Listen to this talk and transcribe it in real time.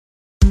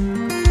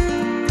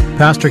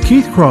Pastor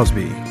Keith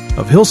Crosby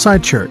of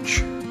Hillside Church.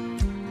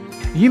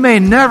 You may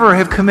never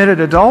have committed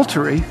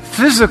adultery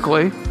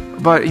physically,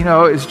 but,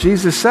 as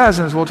Jesus says,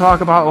 and as we'll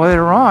talk about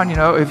later on,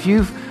 if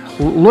you've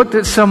looked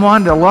at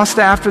someone to lust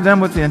after them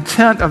with the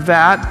intent of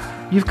that,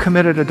 you've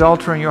committed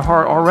adultery in your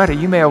heart already.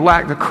 You may have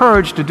lacked the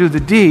courage to do the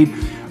deed,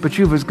 but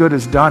you've as good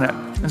as done it.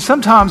 And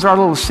sometimes our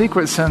little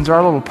secret sins,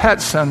 our little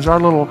pet sins, our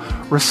little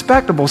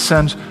respectable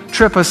sins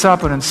trip us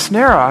up and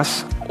ensnare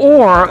us,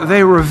 or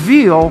they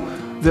reveal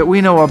that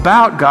we know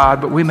about God,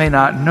 but we may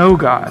not know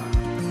God.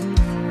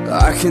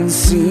 I can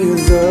see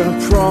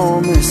the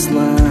promised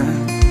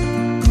land,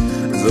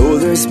 though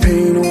there's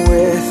pain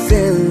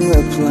within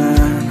the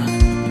plan.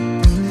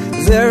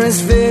 There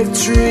is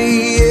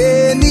victory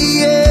in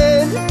the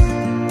end.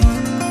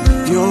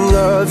 Your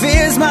love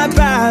is my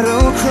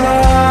battle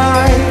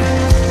cry,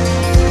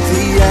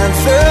 the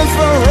anthem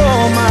for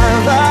all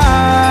my life.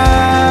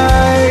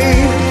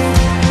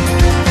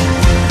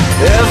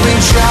 Every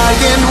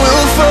giant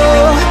will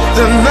fall,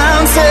 the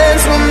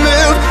mountains will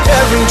move,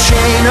 every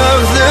chain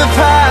of the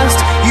past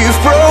you've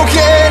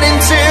broken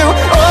into.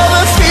 All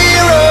the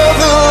fear of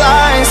the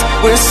lies,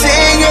 we're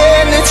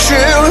singing the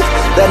truth,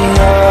 that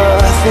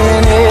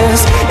nothing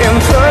is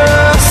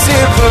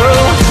impossible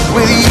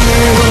with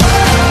you.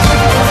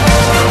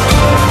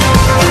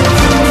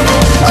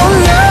 Oh,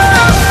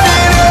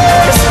 nothing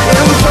is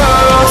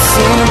impossible.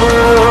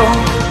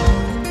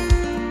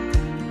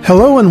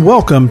 Hello and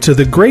welcome to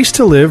the Grace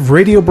to Live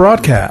radio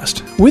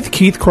broadcast with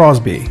Keith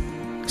Crosby,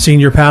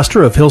 Senior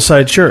Pastor of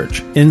Hillside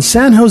Church in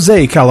San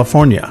Jose,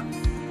 California.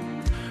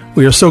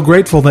 We are so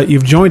grateful that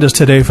you've joined us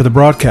today for the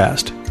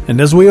broadcast,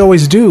 and as we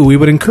always do, we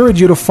would encourage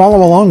you to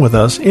follow along with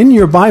us in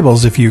your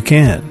Bibles if you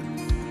can.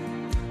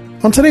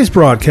 On today's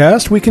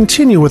broadcast, we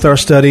continue with our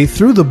study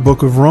through the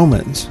book of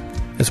Romans,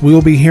 as we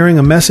will be hearing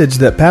a message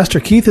that Pastor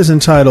Keith has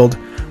entitled,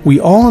 We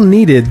All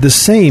Needed the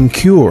Same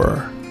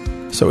Cure.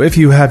 So if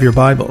you have your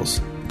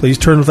Bibles, please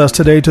turn with us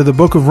today to the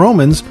book of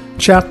Romans,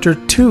 chapter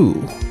 2.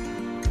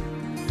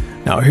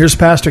 Now here's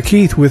Pastor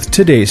Keith with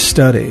today's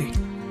study.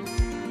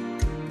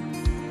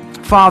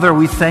 Father,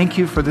 we thank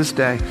you for this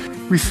day.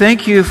 We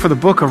thank you for the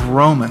book of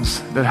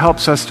Romans that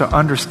helps us to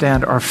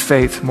understand our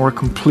faith more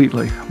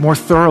completely, more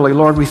thoroughly.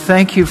 Lord, we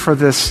thank you for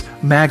this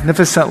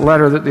magnificent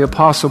letter that the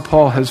Apostle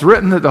Paul has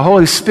written, that the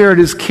Holy Spirit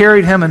has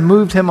carried him and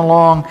moved him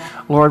along.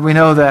 Lord, we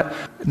know that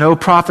no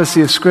prophecy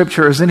of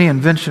Scripture is any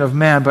invention of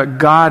man, but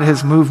God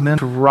has moved men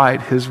to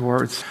write his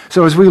words.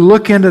 So as we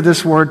look into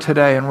this word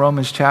today in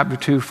Romans chapter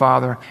 2,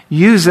 Father,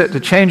 use it to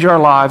change our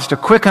lives, to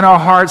quicken our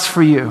hearts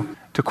for you,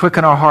 to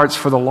quicken our hearts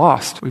for the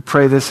lost. We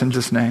pray this in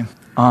Jesus' name.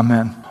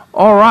 Amen.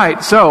 All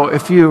right, so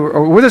if you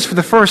are with us for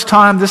the first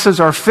time, this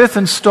is our fifth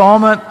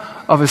installment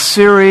of a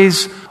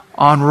series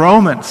on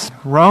Romans.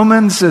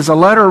 Romans is a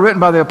letter written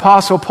by the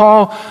Apostle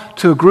Paul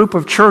to a group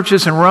of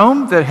churches in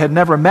Rome that had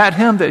never met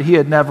him, that he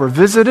had never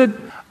visited.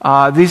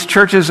 These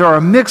churches are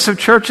a mix of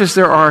churches.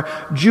 There are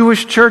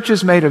Jewish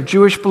churches made of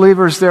Jewish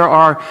believers. There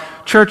are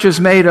churches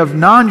made of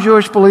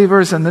non-Jewish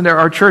believers, and then there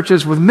are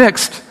churches with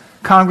mixed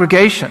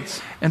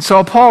congregations. And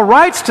so Paul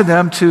writes to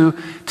them to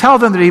tell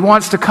them that he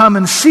wants to come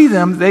and see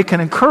them. They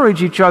can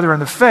encourage each other in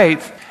the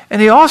faith.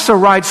 And he also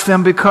writes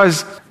them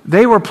because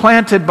they were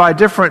planted by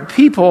different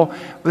people.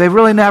 They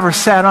really never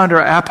sat under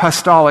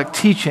apostolic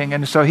teaching.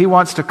 And so he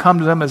wants to come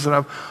to them as an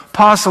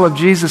apostle of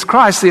Jesus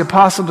Christ, the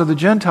apostle to the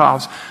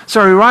Gentiles.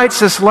 So he writes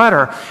this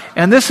letter.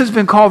 And this has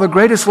been called the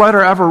greatest letter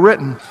ever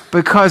written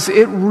because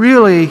it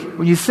really,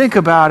 when you think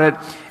about it,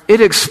 it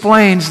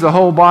explains the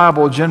whole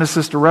Bible,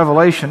 Genesis to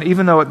Revelation.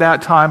 Even though at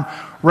that time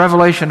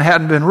Revelation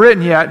hadn't been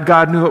written yet,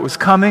 God knew it was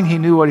coming. He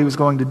knew what he was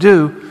going to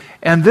do.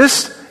 And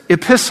this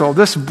epistle,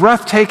 this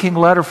breathtaking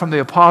letter from the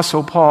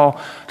Apostle Paul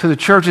to the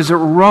churches at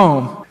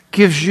Rome,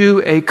 gives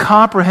you a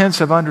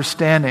comprehensive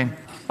understanding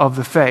of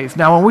the faith.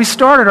 Now, when we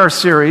started our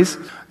series,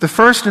 the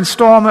first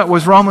installment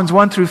was Romans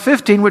 1 through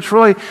 15, which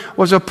really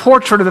was a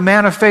portrait of the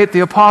man of faith, the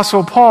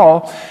Apostle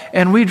Paul,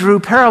 and we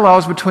drew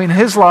parallels between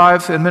his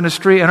life and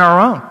ministry and our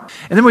own.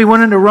 And then we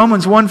went into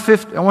Romans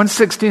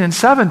 1:16 and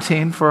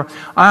 17, for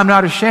I am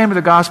not ashamed of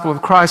the gospel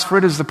of Christ, for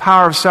it is the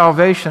power of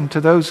salvation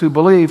to those who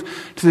believe,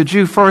 to the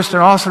Jew first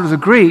and also to the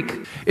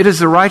Greek. It is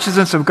the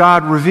righteousness of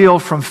God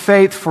revealed from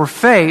faith for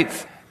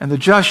faith, and the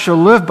just shall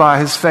live by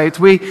his faith.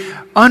 We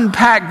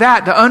unpack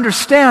that to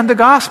understand the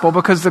gospel,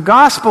 because the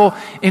gospel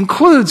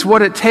includes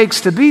what it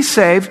takes to be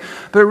saved,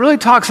 but it really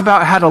talks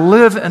about how to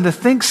live and to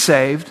think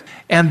saved.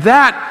 And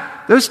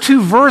those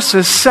two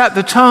verses set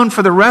the tone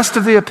for the rest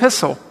of the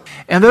epistle.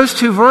 And those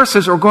two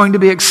verses are going to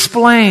be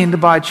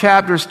explained by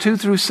chapters 2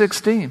 through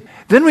 16.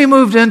 Then we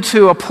moved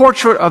into a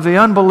portrait of the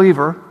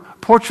unbeliever,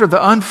 portrait of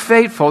the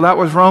unfaithful. That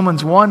was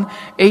Romans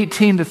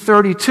 1:18 to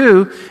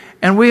 32.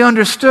 And we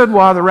understood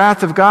why the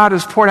wrath of God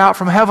is poured out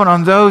from heaven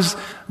on those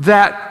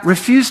that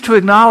refuse to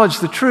acknowledge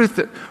the truth,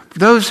 that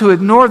those who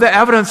ignore the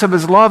evidence of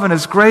his love and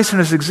his grace and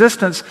his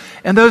existence,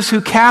 and those who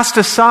cast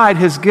aside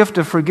his gift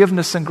of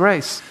forgiveness and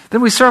grace.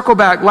 Then we circled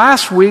back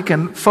last week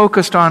and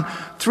focused on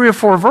 3 or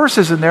 4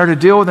 verses in there to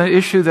deal with an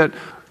issue that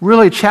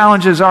really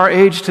challenges our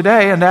age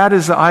today, and that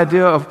is the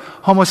idea of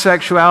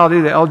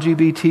homosexuality, the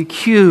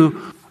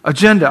LGBTQ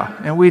agenda.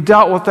 And we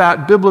dealt with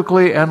that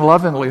biblically and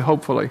lovingly,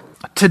 hopefully.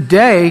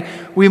 Today,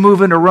 we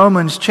move into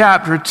Romans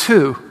chapter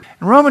 2.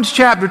 And Romans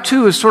chapter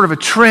 2 is sort of a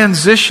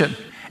transition.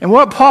 And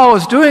what Paul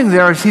is doing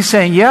there is he's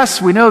saying, yes,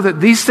 we know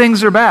that these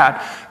things are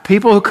bad.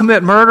 People who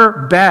commit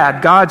murder,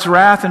 bad. God's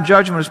wrath and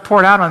judgment is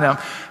poured out on them.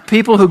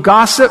 People who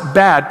gossip,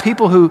 bad.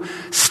 People who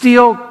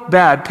steal,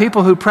 bad.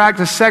 People who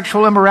practice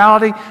sexual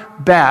immorality,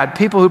 bad.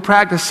 People who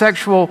practice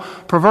sexual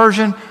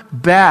perversion,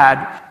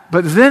 bad.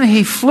 But then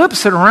he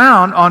flips it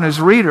around on his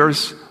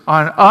readers,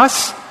 on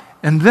us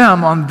and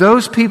them, on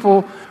those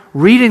people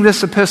reading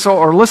this epistle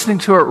or listening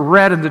to it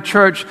read in the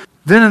church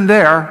then and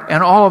there,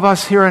 and all of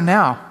us here and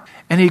now.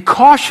 And he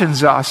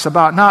cautions us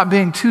about not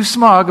being too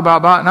smug,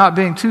 about not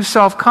being too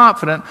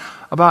self-confident,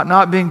 about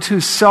not being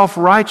too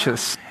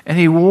self-righteous. And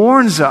he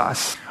warns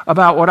us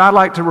about what I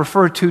like to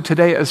refer to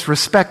today as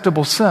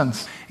respectable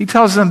sins. He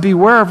tells them,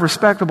 beware of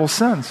respectable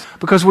sins,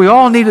 because we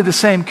all needed the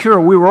same cure.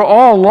 We were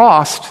all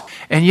lost.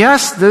 And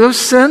yes, those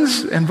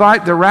sins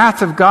invite the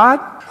wrath of God,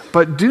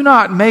 but do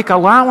not make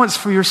allowance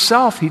for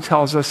yourself, he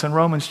tells us in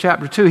Romans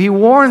chapter 2. He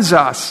warns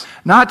us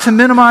not to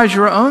minimize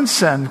your own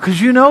sin,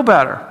 because you know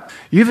better.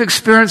 You've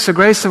experienced the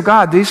grace of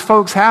God. These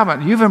folks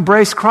haven't. You've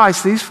embraced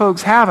Christ. These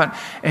folks haven't.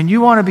 And you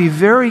want to be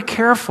very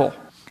careful.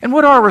 And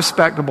what are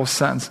respectable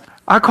sins?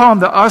 I call them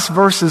the us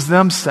versus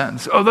them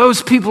sins. Oh,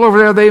 those people over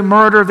there, they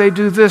murder, they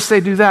do this, they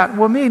do that.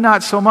 Well, me,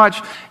 not so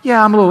much.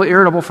 Yeah, I'm a little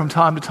irritable from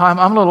time to time.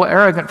 I'm a little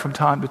arrogant from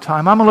time to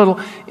time. I'm a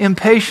little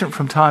impatient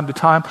from time to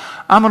time.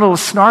 I'm a little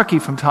snarky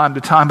from time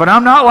to time. But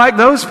I'm not like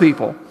those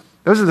people.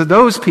 Those are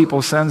those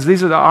people's sins.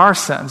 These are our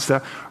sins,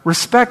 the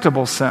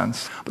respectable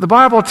sins. But the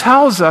Bible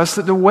tells us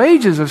that the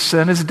wages of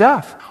sin is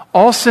death.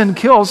 All sin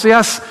kills.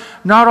 Yes,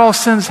 not all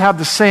sins have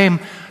the same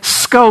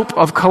scope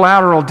of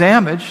collateral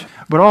damage,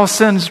 but all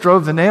sins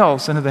drove the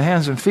nails into the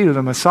hands and feet of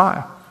the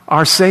Messiah,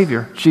 our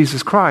Savior,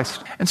 Jesus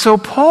Christ. And so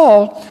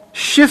Paul,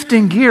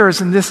 shifting gears,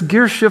 and this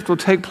gear shift will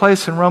take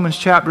place in Romans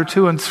chapter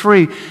 2 and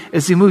 3,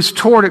 as he moves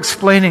toward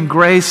explaining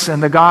grace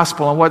and the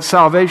gospel and what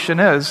salvation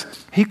is,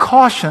 he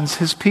cautions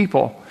his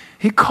people.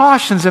 He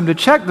cautions them to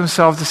check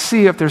themselves to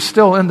see if they're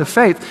still in the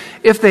faith,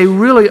 if they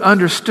really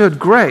understood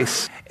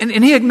grace. And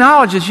he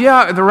acknowledges,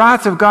 yeah, the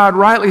wrath of God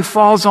rightly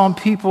falls on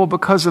people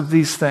because of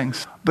these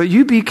things. But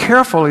you be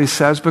careful, he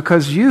says,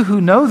 because you who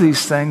know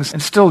these things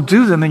and still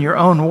do them in your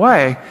own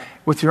way,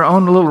 with your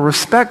own little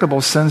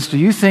respectable sins, do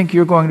you think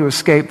you're going to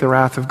escape the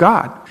wrath of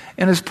God?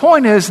 And his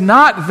point is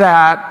not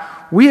that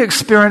we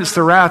experience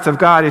the wrath of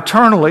God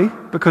eternally,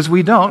 because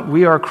we don't.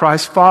 We are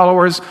Christ's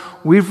followers.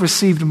 We've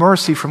received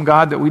mercy from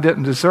God that we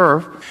didn't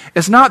deserve.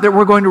 It's not that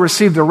we're going to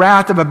receive the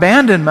wrath of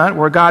abandonment,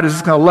 where God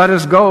is going to let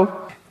us go.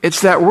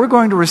 It's that we're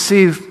going to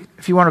receive,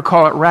 if you want to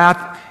call it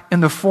wrath, in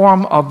the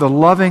form of the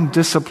loving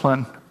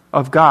discipline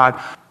of God.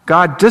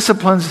 God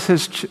disciplines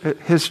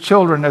his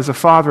children as a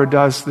father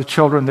does the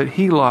children that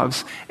he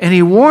loves. And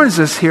he warns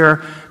us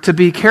here to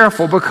be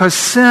careful, because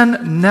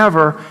sin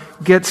never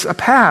gets a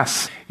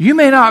pass. You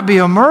may not be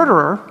a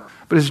murderer,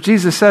 but as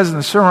Jesus says in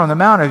the Sermon on the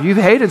Mount, if you've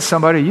hated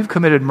somebody, you've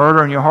committed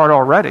murder in your heart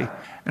already.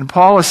 And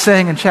Paul is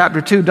saying in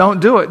chapter 2, don't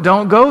do it.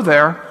 Don't go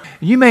there.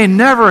 You may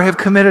never have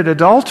committed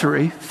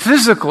adultery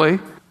physically,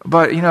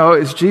 but,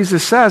 as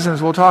Jesus says, and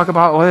as we'll talk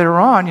about later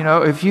on,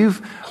 if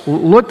you've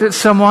looked at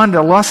someone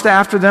to lust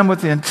after them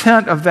with the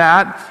intent of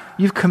that,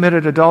 you've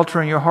committed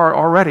adultery in your heart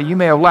already. You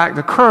may have lacked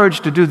the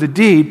courage to do the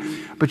deed,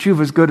 but you've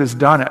as good as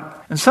done it.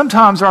 And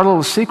sometimes our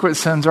little secret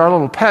sins, our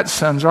little pet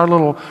sins, our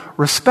little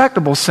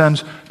respectable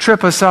sins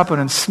trip us up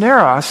and ensnare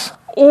us,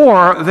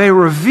 or they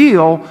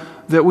reveal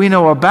that we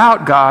know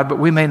about God, but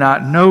we may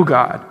not know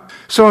God.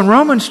 So in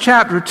Romans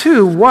chapter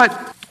 2,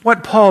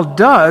 what Paul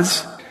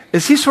does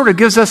is he sort of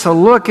gives us a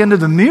look into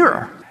the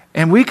mirror,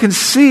 and we can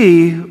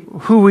see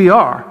who we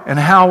are and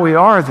how we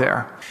are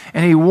there.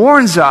 And he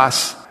warns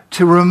us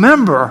to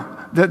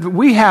remember that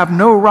we have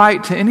no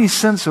right to any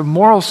sense of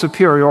moral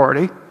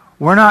superiority.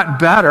 We're not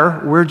better.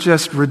 We're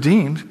just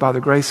redeemed by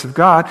the grace of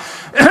God.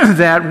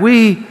 That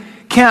we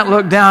can't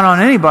look down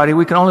on anybody.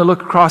 We can only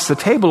look across the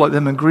table at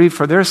them and grieve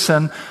for their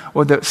sin,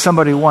 or that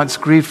somebody once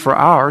grieved for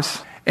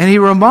ours. And he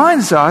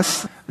reminds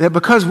us that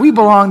because we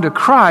belong to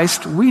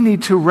Christ, we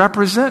need to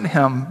represent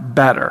him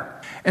better.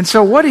 And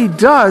so what he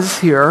does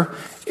here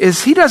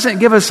is he doesn't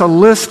give us a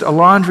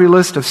laundry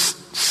list of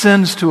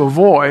sins to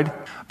avoid,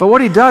 but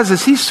what he does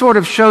is he sort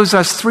of shows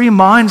us three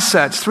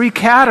mindsets, three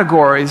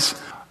categories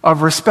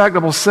of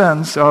respectable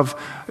sins, of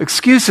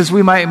excuses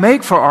we might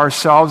make for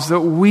ourselves that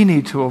we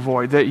need to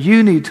avoid, that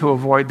you need to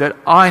avoid, that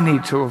I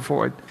need to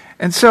avoid.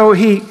 And so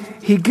he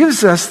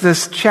gives us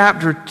this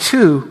chapter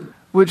 2,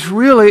 which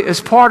really is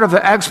part of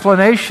the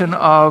explanation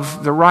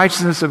of the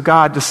righteousness of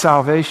God to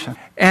salvation.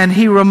 And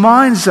he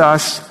reminds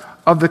us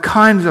of the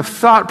kinds of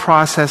thought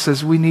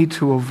processes we need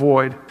to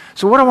avoid.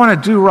 So what I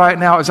want to do right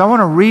now is I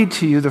want to read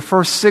to you the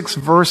first 6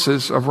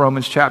 verses of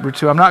Romans chapter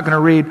 2. I'm not going to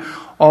read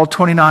all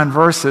 29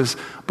 verses.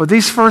 But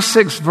these first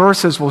 6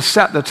 verses will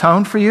set the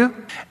tone for you.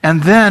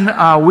 And then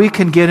we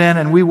can get in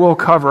and we will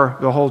cover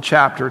the whole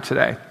chapter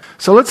today.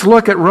 So let's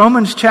look at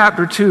Romans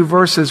chapter 2,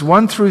 verses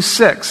 1 through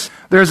 6.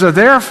 There's a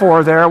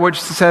therefore there which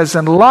says,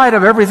 in light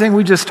of everything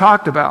we just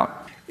talked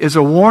about, is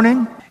a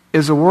warning,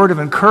 is a word of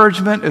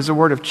encouragement, is a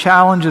word of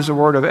challenge, is a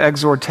word of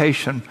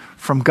exhortation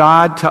from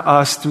God to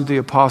us through the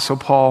Apostle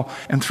Paul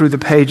and through the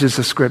pages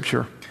of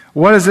Scripture.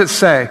 What does it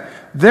say?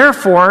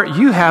 Therefore,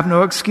 you have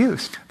no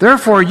excuse.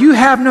 Therefore, you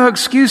have no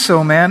excuse,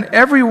 O man,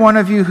 every one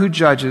of you who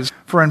judges.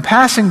 For in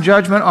passing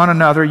judgment on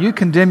another, you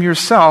condemn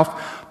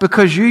yourself,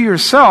 because you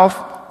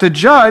yourself, the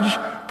judge,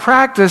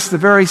 practice the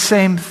very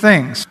same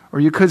things.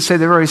 Or you could say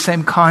the very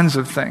same kinds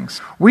of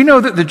things. We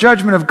know that the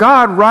judgment of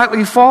God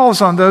rightly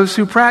falls on those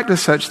who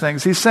practice such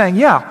things. He's saying,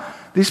 yeah,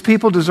 these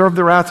people deserve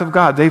the wrath of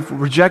God. They've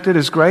rejected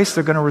His grace.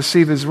 They're going to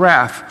receive His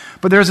wrath.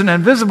 But there's an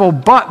invisible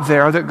but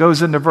there that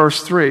goes into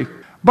verse 3.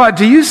 But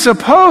do you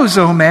suppose,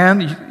 O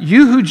man,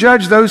 you who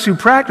judge those who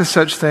practice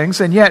such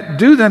things, and yet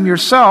do them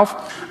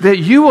yourself, that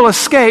you will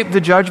escape the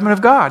judgment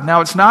of God?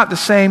 Now, it's not the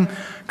same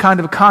kind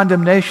of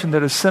condemnation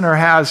that a sinner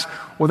has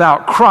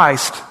without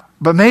Christ,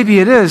 but maybe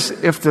it is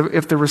if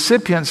the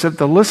recipients, if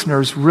the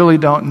listeners really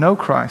don't know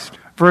Christ.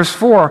 Verse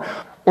 4,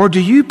 or do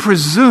you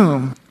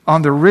presume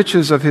on the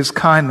riches of His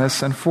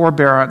kindness and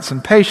forbearance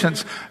and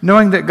patience,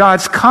 knowing that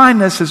God's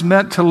kindness is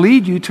meant to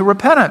lead you to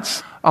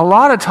repentance? A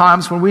lot of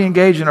times when we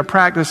engage in a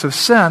practice of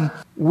sin,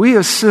 we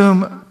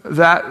assume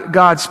that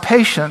God's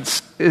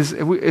patience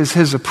is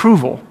His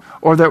approval.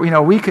 Or that,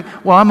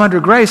 I'm under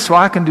grace, so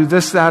I can do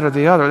this, that, or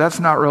the other.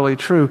 That's not really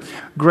true.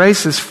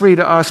 Grace is free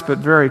to us, but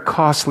very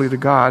costly to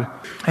God.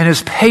 And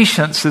His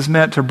patience is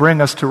meant to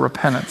bring us to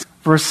repentance.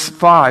 Verse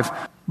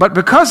 5, but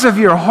because of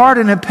your hard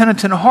and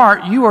impenitent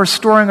heart, you are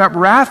storing up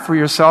wrath for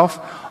yourself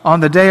on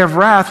the day of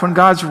wrath when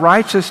God's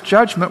righteous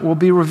judgment will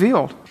be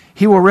revealed.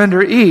 He will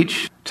render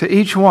to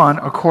each one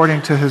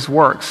according to his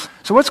works.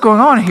 So what's going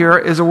on here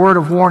is a word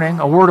of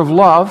warning, a word of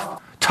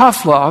love,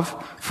 tough love,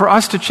 for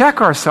us to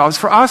check ourselves,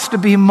 for us to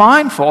be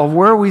mindful of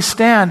where we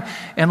stand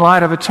in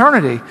light of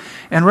eternity.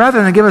 And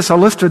rather than give us a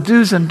list of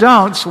do's and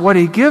don'ts, what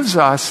he gives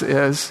us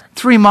is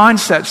 3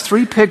 mindsets,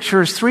 3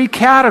 pictures, 3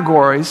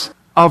 categories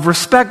of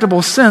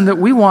respectable sin that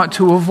we want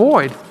to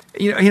avoid.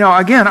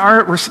 Again,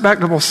 our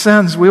respectable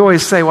sins, we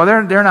always say, well,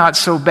 they're not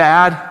so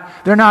bad.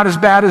 They're not as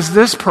bad as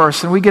this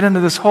person. We get into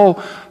this whole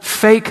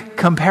fake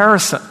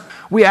comparison.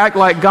 We act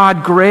like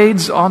God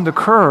grades on the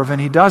curve,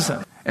 and He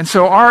doesn't. And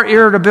so our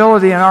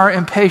irritability and our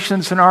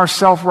impatience and our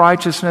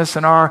self-righteousness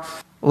and our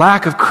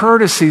lack of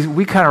courtesy,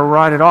 we kind of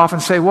write it off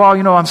and say, well,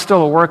 I'm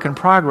still a work in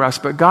progress.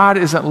 But God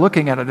isn't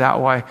looking at it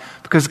that way,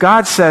 because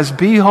God says,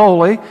 be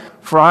holy,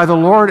 for I, the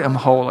Lord, am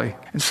holy.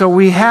 And so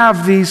we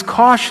have these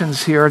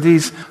cautions here,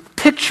 these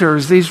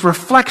pictures, these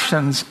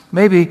reflections,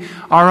 maybe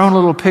our own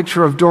little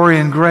picture of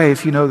Dorian Gray,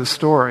 if you know the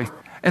story.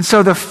 And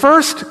so the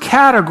first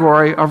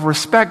category of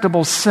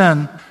respectable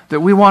sin that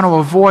we want to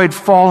avoid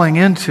falling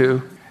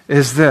into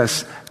is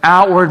this: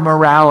 outward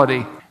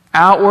morality.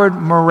 Outward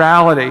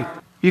morality.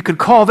 You could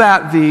call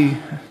that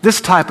this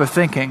type of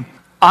thinking.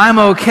 I'm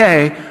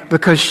okay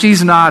because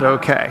she's not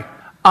okay.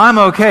 I'm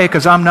okay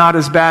because I'm not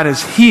as bad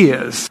as he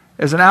is.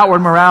 As an outward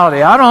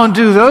morality. I don't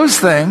do those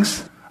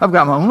things. I've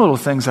got my own little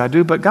things I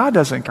do, but God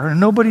doesn't care, and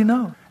nobody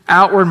knows.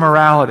 Outward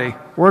morality.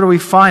 Where do we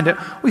find it?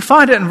 We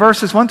find it in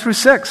verses 1 through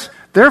 6.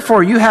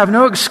 Therefore, you have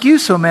no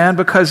excuse, O man,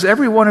 because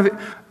every one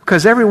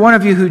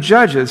of you who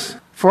judges,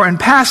 for in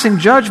passing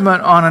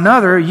judgment on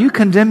another, you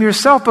condemn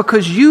yourself,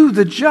 because you,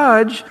 the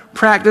judge,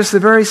 practice the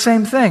very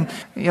same thing.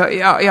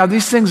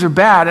 These things are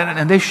bad,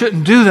 and they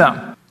shouldn't do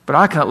them. But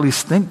I can at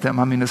least think them.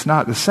 It's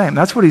not the same.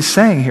 That's what he's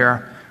saying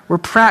here. We're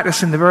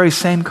practicing the very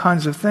same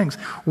kinds of things.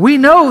 We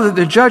know that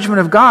the judgment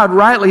of God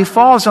rightly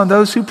falls on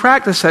those who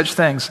practice such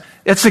things.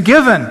 It's a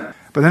given.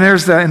 But then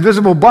there's the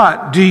invisible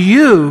but. Do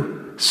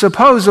you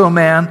suppose, O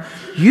man,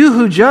 you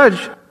who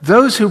judge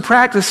those who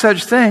practice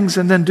such things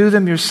and then do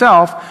them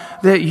yourself,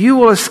 that you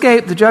will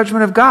escape the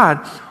judgment of God?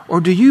 Or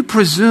do you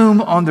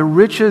presume on the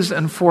riches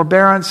and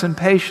forbearance and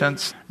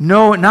patience,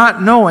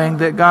 not knowing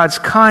that God's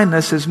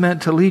kindness is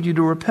meant to lead you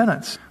to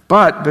repentance?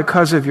 But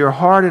because of your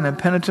hard and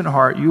impenitent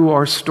heart, you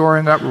are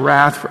storing up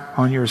wrath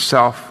on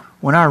yourself.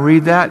 When I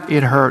read that,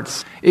 it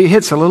hurts. It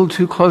hits a little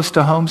too close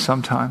to home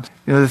sometimes.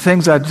 The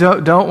things I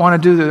don't want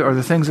to do, or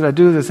the things that I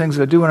do, the things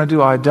that I do want to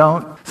do, I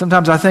don't.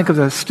 Sometimes I think of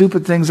the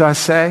stupid things I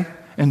say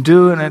and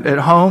do at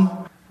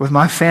home with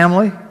my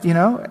family,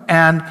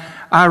 and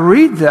I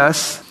read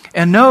this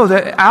and know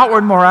that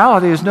outward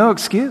morality is no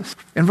excuse.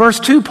 In verse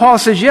 2, Paul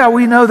says,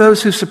 we know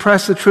those who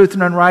suppress the truth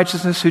in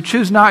unrighteousness, who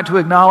choose not to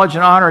acknowledge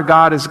and honor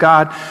God as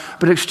God,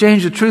 but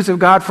exchange the truth of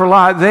God for a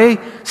lie. They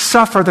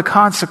suffer the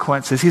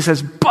consequences. He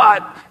says,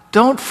 but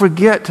don't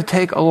forget to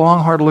take a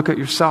long, hard look at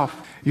yourself.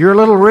 Your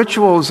little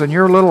rituals and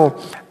your little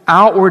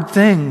outward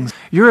things,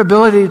 your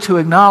ability to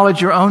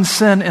acknowledge your own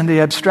sin in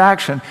the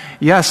abstraction.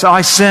 Yes,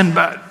 I sin,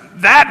 but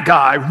that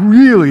guy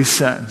really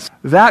sins.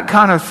 That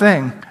kind of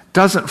thing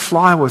doesn't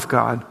fly with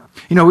God.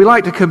 We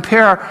like to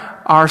compare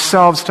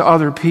ourselves to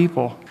other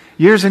people.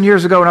 Years and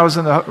years ago when I was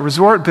in the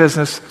resort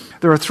business,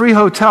 there were 3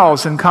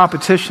 hotels in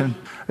competition.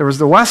 There was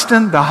the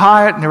Westin, the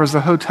Hyatt, and there was the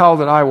hotel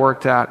that I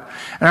worked at.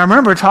 And I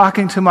remember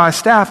talking to my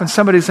staff and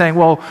somebody saying,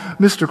 well,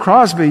 Mr.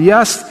 Crosby,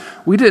 yes,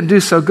 we didn't do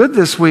so good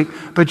this week,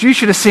 but you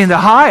should have seen the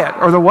Hyatt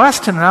or the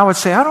Westin. And I would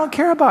say, I don't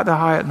care about the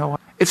Hyatt and the Westin.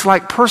 It's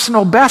like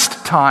personal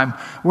best time.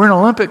 We're in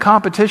Olympic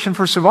competition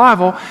for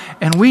survival,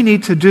 and we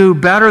need to do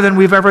better than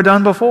we've ever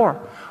done before,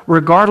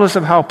 regardless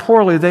of how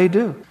poorly they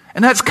do.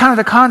 And that's kind of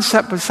the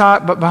concept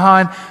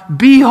behind,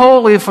 be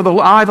holy, for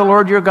I, the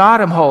Lord your God,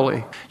 am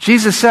holy.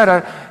 Jesus said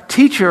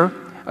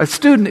a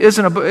student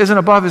isn't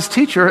above his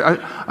teacher,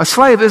 a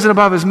slave isn't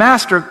above his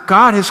master.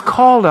 God has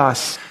called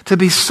us to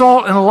be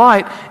salt and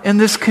light in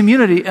this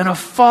community in a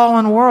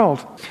fallen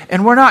world.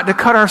 And we're not to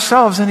cut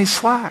ourselves any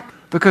slack,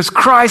 because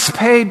Christ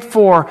paid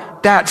for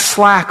that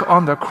slack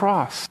on the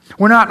cross.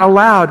 We're not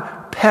allowed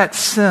pet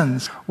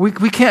sins. We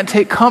can't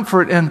take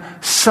comfort in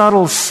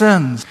subtle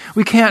sins.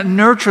 We can't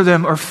nurture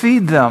them or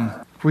feed them.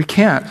 We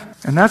can't.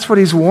 And that's what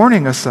he's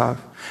warning us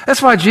of.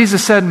 That's why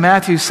Jesus said in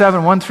Matthew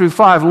 7,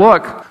 1-5,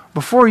 look,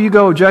 before you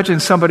go judging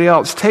somebody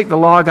else, take the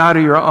log out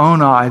of your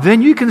own eye.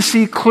 Then you can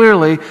see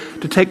clearly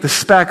to take the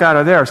speck out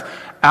of theirs.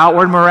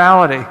 Outward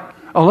morality.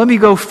 Oh, let me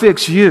go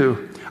fix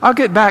you. I'll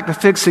get back to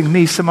fixing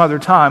me some other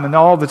time. And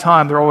all the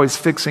time they're always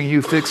fixing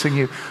you.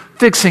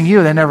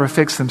 They never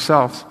fix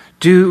themselves.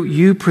 Do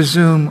you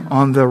presume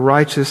on the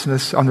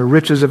righteousness, on the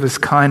riches of his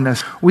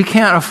kindness? We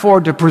can't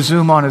afford to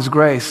presume on his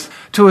grace,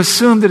 to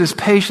assume that his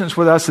patience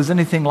with us is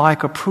anything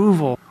like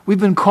approval. We've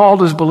been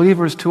called as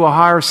believers to a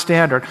higher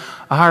standard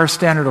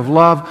of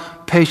love,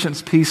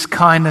 patience, peace,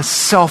 kindness,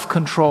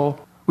 self-control.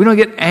 We don't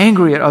get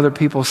angry at other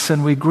people's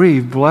sin, we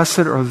grieve. Blessed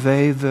are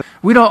they that...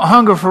 We don't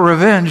hunger for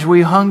revenge,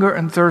 we hunger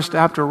and thirst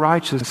after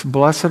righteousness.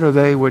 Blessed are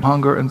they which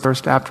hunger and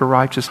thirst after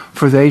righteousness,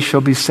 for they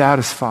shall be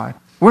satisfied.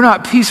 We're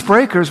not peace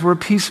breakers, we're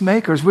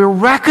peacemakers. We're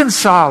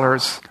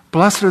reconcilers.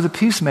 Blessed are the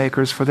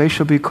peacemakers, for they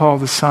shall be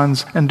called the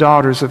sons and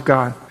daughters of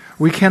God.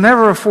 We can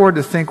never afford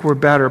to think we're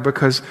better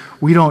because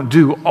we don't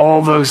do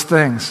all those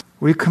things.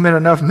 We commit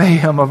enough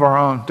mayhem of our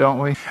own, don't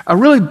we? A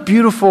really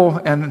beautiful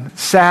and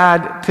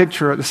sad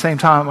picture at the same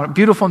time,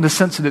 beautiful in the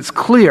sense that it's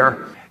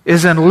clear,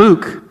 is in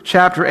Luke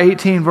chapter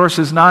 18,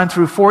 verses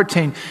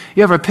 9-14.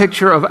 You have a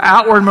picture of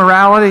outward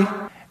morality,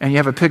 and you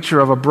have a picture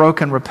of a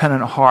broken,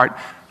 repentant heart,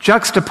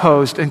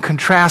 juxtaposed and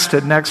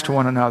contrasted next to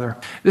one another.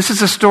 This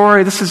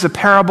is a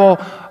parable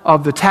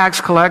of the tax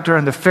collector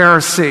and the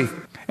Pharisee.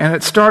 And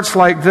it starts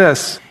like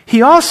this.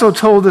 He also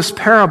told this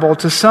parable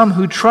to some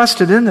who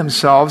trusted in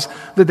themselves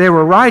that they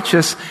were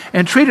righteous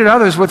and treated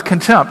others with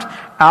contempt.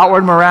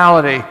 Outward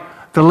morality,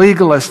 the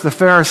legalist, the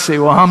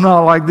Pharisee. Well, I'm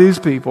not like these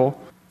people.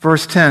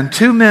 Verse 10,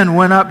 2 men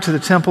went up to the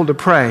temple to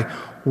pray,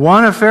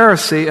 one a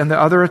Pharisee and the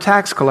other a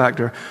tax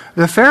collector.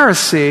 The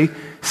Pharisee,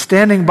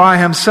 standing by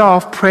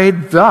himself,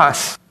 prayed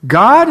thus,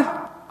 God,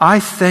 I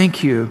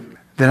thank you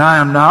that I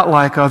am not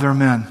like other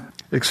men,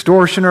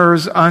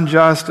 extortioners,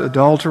 unjust,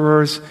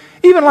 adulterers,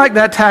 even like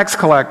that tax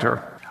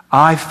collector.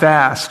 I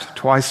fast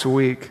twice a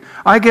week.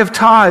 I give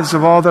tithes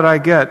of all that I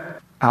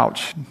get.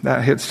 Ouch,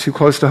 that hits too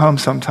close to home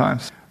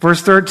sometimes.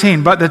 Verse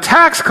 13, but the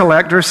tax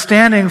collector,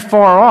 standing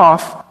far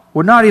off,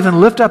 would not even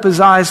lift up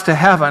his eyes to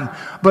heaven,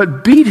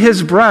 but beat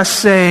his breast,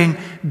 saying,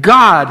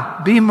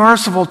 God, be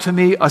merciful to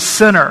me, a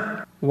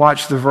sinner.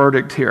 Watch the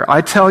verdict here.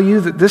 I tell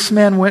you that this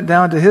man went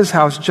down to his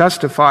house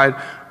justified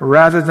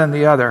rather than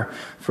the other.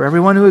 For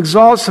everyone who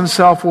exalts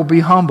himself will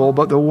be humble,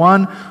 but the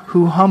one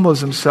who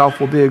humbles himself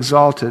will be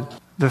exalted.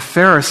 The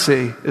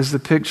Pharisee is the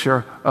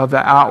picture of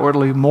the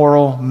outwardly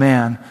moral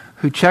man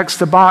who checks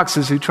the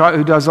boxes, who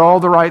does all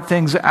the right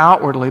things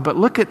outwardly. But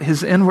look at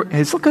his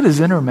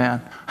inner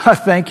man.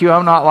 Thank you.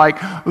 I'm not like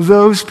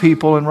those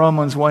people in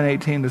Romans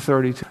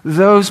 1:18-32.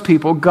 Those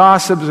people,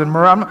 gossips and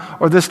murder,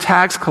 or this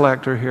tax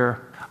collector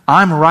here.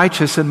 I'm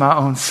righteous in my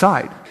own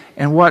sight.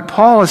 And what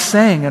Paul is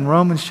saying in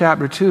Romans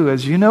chapter 2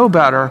 is, you know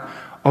better,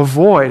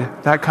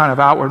 avoid that kind of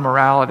outward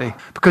morality,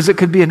 because it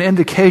could be an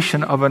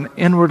indication of an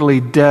inwardly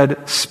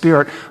dead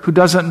spirit who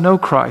doesn't know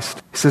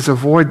Christ. He says,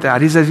 avoid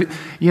that. He says,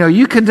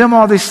 you condemn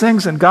all these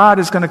things and God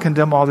is going to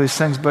condemn all these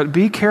things, but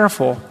be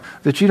careful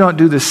that you don't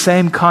do the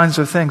same kinds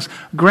of things.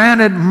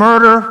 Granted,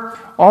 murder,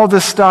 all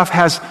this stuff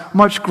has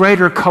much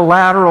greater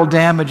collateral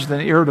damage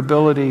than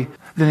irritability,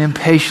 than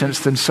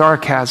impatience, than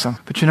sarcasm.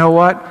 But you know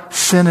what?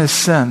 Sin is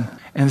sin,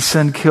 and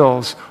sin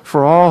kills.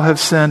 For all have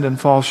sinned and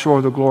fall short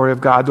of the glory of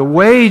God. The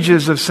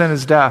wages of sin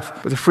is death,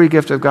 but the free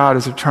gift of God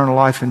is eternal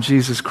life in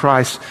Jesus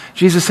Christ.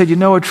 Jesus said, you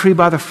know a tree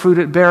by the fruit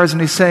it bears,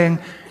 and he's saying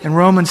in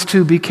Romans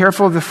 2, be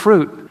careful of the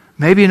fruit.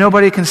 Maybe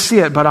nobody can see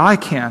it, but I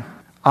can.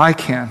 I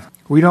can.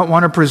 We don't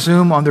want to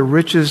presume on the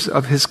riches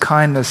of his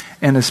kindness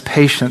and his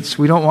patience.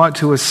 We don't want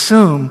to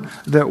assume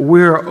that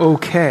we're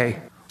okay.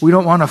 We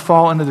don't want to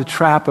fall into the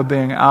trap of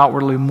being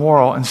outwardly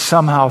moral and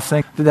somehow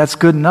think that that's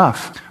good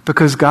enough,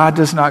 because God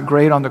does not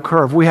grade on the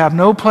curve. We have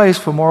no place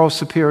for moral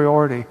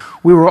superiority.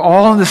 We were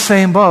all in the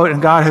same boat,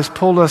 and God has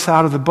pulled us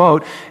out of the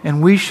boat,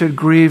 and we should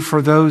grieve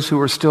for those who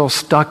are still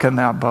stuck in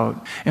that boat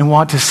and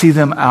want to see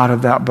them out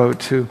of that boat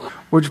too.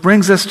 Which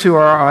brings us to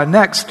our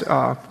next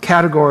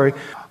category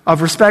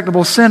of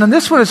respectable sin, and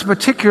this one is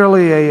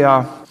particularly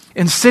a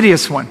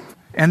insidious one,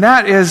 and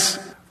that is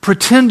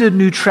pretended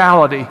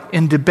neutrality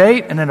in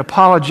debate and in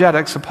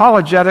apologetics.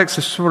 Apologetics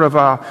is sort of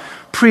a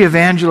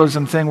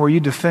pre-evangelism thing where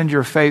you defend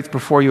your faith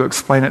before you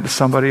explain it to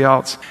somebody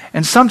else.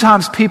 And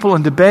sometimes people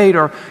in debate,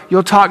 or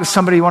you'll talk to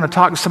somebody, you want to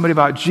talk to somebody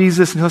about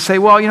Jesus, and he'll say,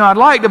 well, I'd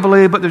like to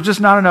believe, but there's just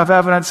not enough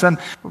evidence, and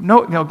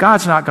no,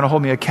 God's not going to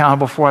hold me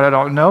accountable for what I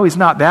don't know. He's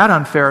not that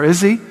unfair,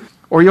 is he?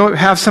 Or you'll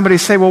have somebody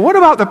say, well, what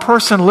about the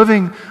person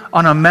living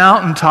on a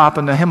mountaintop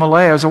in the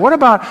Himalayas? Or what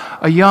about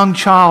a young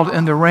child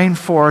in the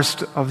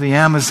rainforest of the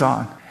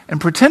Amazon? And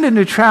pretended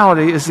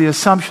neutrality is the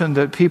assumption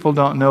that people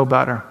don't know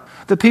better,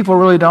 that people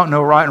really don't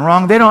know right and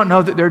wrong. They don't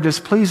know that they're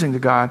displeasing to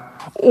God,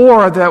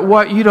 or that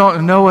what you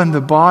don't know in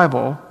the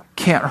Bible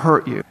can't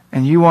hurt you,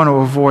 and you want to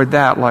avoid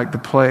that like the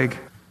plague.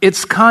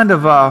 It's kind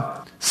of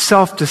a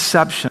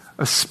self-deception,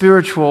 a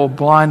spiritual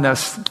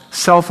blindness,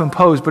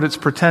 self-imposed, but it's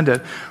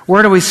pretended.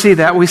 Where do we see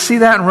that? We see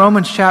that in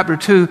Romans chapter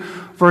 2,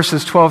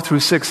 verses 12 through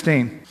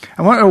 16.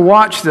 I want you to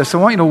watch this. I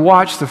want you to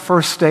watch the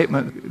first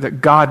statement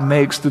that God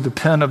makes through the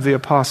pen of the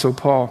Apostle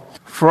Paul.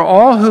 For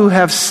all who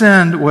have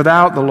sinned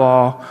without the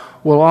law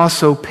will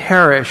also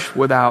perish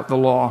without the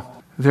law.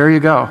 There you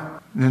go.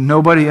 There's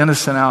nobody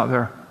innocent out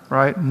there,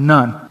 right?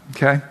 None.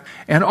 Okay?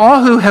 And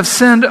all who have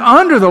sinned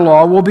under the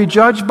law will be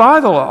judged by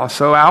the law.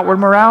 So outward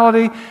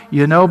morality,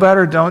 you know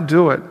better, don't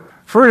do it.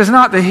 For it is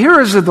not the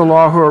hearers of the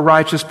law who are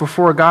righteous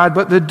before God,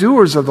 but the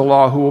doers of the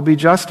law who will be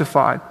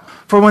justified.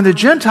 For when the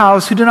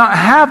Gentiles who do not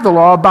have the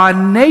law by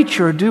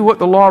nature do what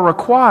the law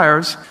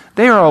requires,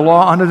 they are a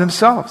law unto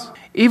themselves.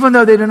 Even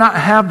though they do not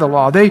have the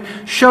law, they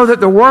show that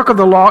the work of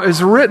the law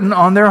is written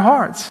on their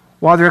hearts,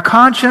 while their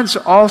conscience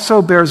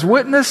also bears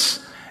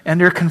witness,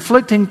 and their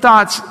conflicting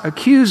thoughts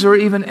accuse or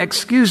even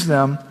excuse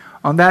them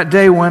on that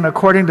day when,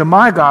 according to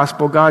my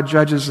gospel, God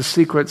judges the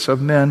secrets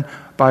of men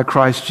by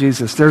Christ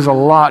Jesus. There's a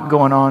lot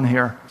going on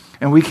here,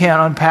 and we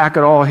can't unpack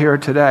it all here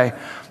today.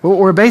 But what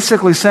we're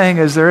basically saying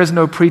is there is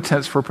no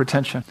pretense for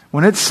pretension.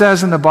 When it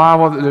says in the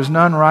Bible that there's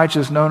none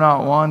righteous, no,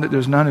 not one, that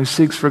there's none who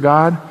seeks for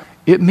God,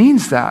 it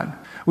means that.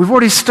 We've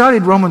already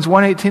studied Romans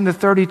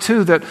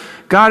 1:18-32, that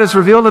God has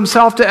revealed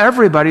himself to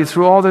everybody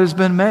through all that has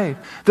been made,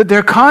 that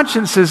their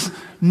consciences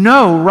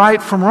know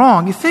right from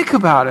wrong. You think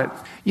about it.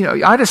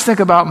 I just think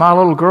about my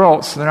little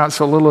girls. They're not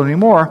so little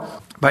anymore,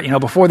 but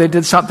before they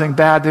did something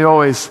bad, they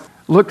always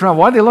looked around.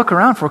 Why did they look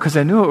around for? Because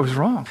they knew it was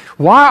wrong.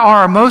 Why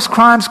are most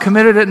crimes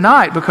committed at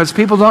night? Because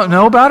people don't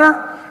know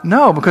better?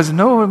 No, because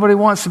nobody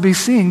wants to be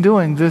seen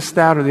doing this,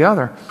 that, or the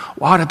other.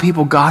 Why do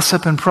people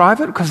gossip in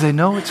private? Because they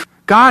know it's...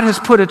 God has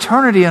put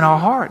eternity in our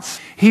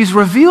hearts. He's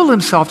revealed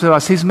himself to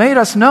us. He's made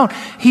us known.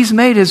 He's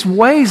made his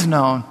ways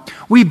known.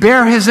 We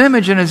bear his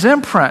image and his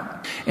imprint.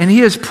 And he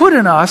has put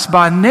in us,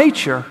 by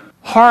nature,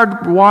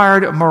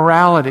 hardwired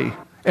morality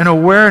and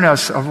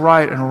awareness of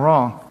right and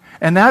wrong.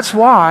 And that's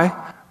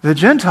why the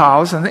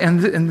Gentiles,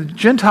 and the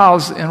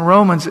Gentiles in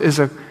Romans is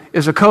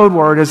a code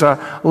word, is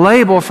a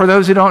label for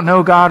those who don't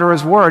know God or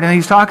his word. And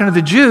he's talking to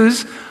the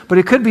Jews, but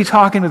he could be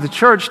talking to the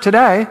church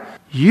today.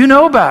 You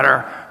know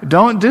better.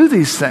 Don't do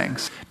these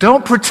things.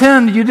 Don't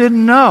pretend you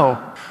didn't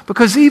know,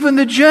 because even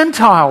the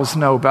Gentiles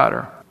know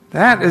better.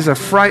 That is a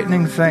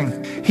frightening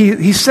thing.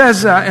 He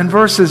says in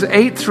verses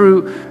 8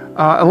 through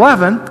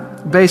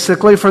 11,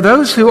 basically, for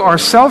those who are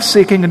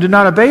self-seeking and do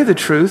not obey the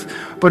truth,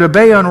 but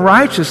obey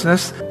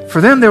unrighteousness,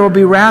 for them there will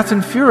be wrath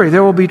and fury.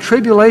 There will be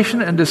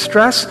tribulation and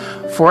distress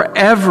for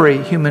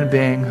every human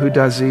being who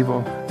does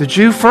evil. The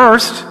Jew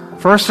first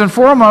and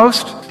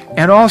foremost,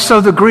 and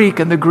also the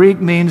Greek. And the Greek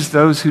means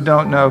those who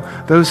don't know,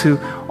 those who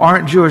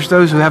aren't Jewish,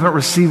 those who haven't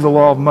received the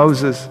law of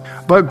Moses.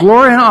 But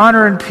glory and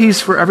honor and peace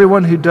for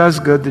everyone who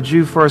does good, the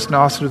Jew first and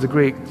also to the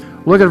Greek.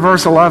 Look at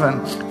verse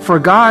 11. For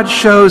God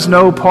shows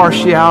no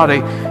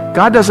partiality.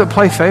 God doesn't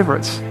play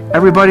favorites.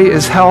 Everybody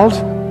is held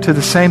to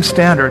the same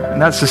standard,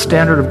 and that's the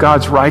standard of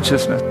God's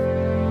righteousness.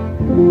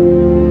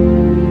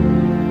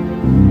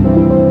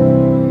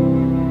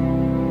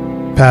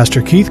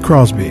 Pastor Keith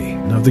Crosby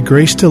of the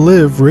Grace to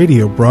Live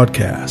radio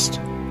broadcast.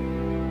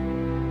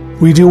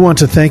 We do want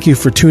to thank you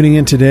for tuning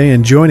in today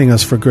and joining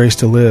us for Grace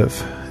to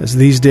Live, as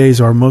these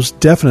days are most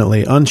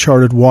definitely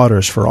uncharted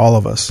waters for all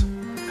of us,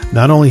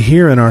 not only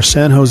here in our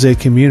San Jose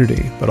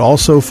community, but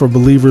also for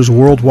believers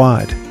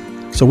worldwide.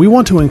 So we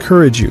want to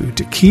encourage you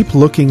to keep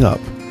looking up.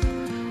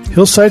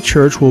 Hillside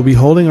Church will be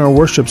holding our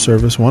worship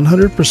service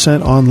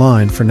 100%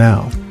 online for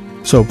now.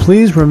 So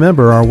please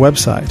remember our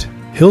website,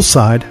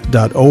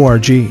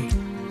 hillside.org.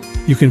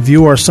 You can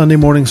view our Sunday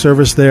morning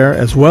service there,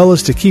 as well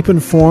as to keep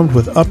informed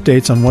with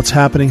updates on what's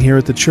happening here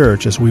at the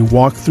church as we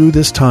walk through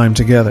this time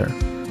together.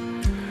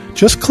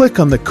 Just click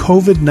on the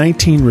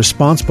COVID-19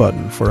 response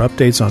button for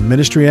updates on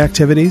ministry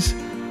activities,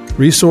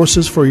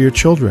 resources for your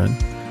children,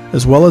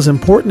 as well as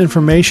important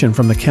information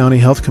from the County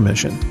Health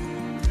Commission.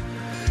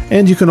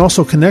 And you can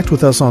also connect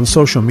with us on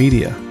social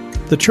media.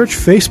 The church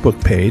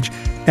Facebook page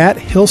at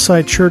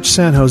Hillside Church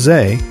San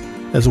Jose,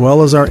 as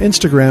well as our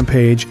Instagram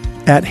page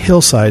at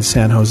Hillside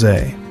San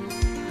Jose.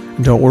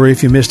 And don't worry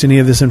if you missed any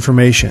of this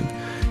information.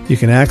 You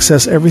can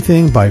access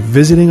everything by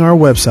visiting our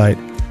website,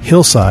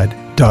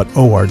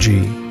 hillside.org.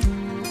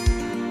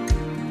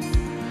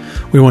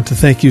 We want to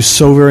thank you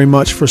so very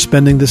much for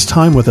spending this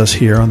time with us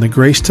here on the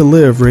Grace to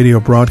Live radio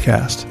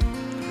broadcast.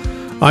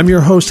 I'm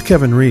your host,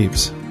 Kevin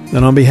Reeves,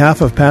 and on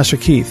behalf of Pastor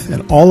Keith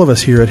and all of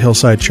us here at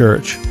Hillside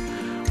Church,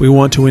 we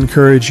want to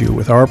encourage you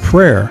with our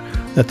prayer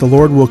that the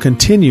Lord will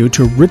continue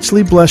to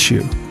richly bless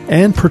you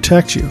and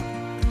protect you.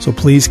 So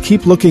please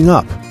keep looking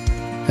up,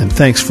 and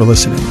thanks for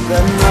listening.